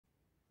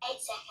8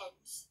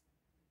 seconds.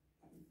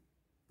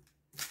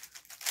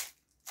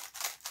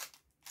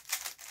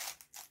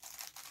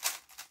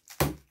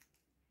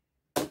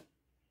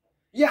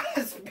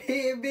 Yes,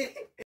 baby!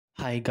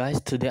 Hi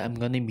guys, today I'm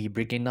gonna be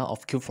breaking down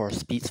of Cube for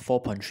Speed's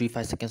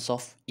 4.35 seconds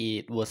off.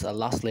 It was a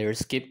last layer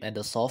skip at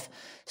the solve.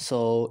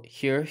 So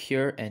here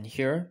and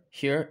here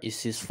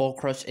is his 4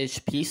 cross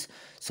edge piece.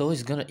 So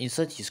he's gonna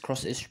insert his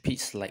cross edge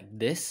piece like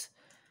this.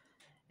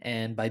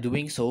 And by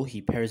doing so,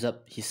 he pairs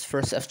up his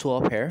first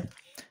F2R pair.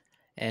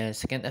 And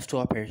second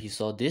F2R pair, he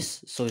saw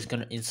this. So he's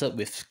gonna insert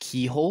with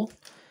keyhole.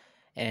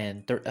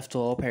 And third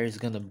F2R pair is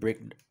gonna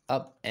break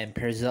up and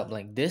pairs it up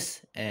like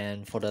this,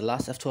 and for the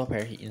last F2R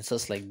pair he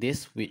inserts like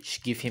this,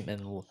 which give him a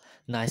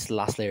nice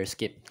last layer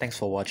skip. Thanks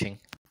for watching.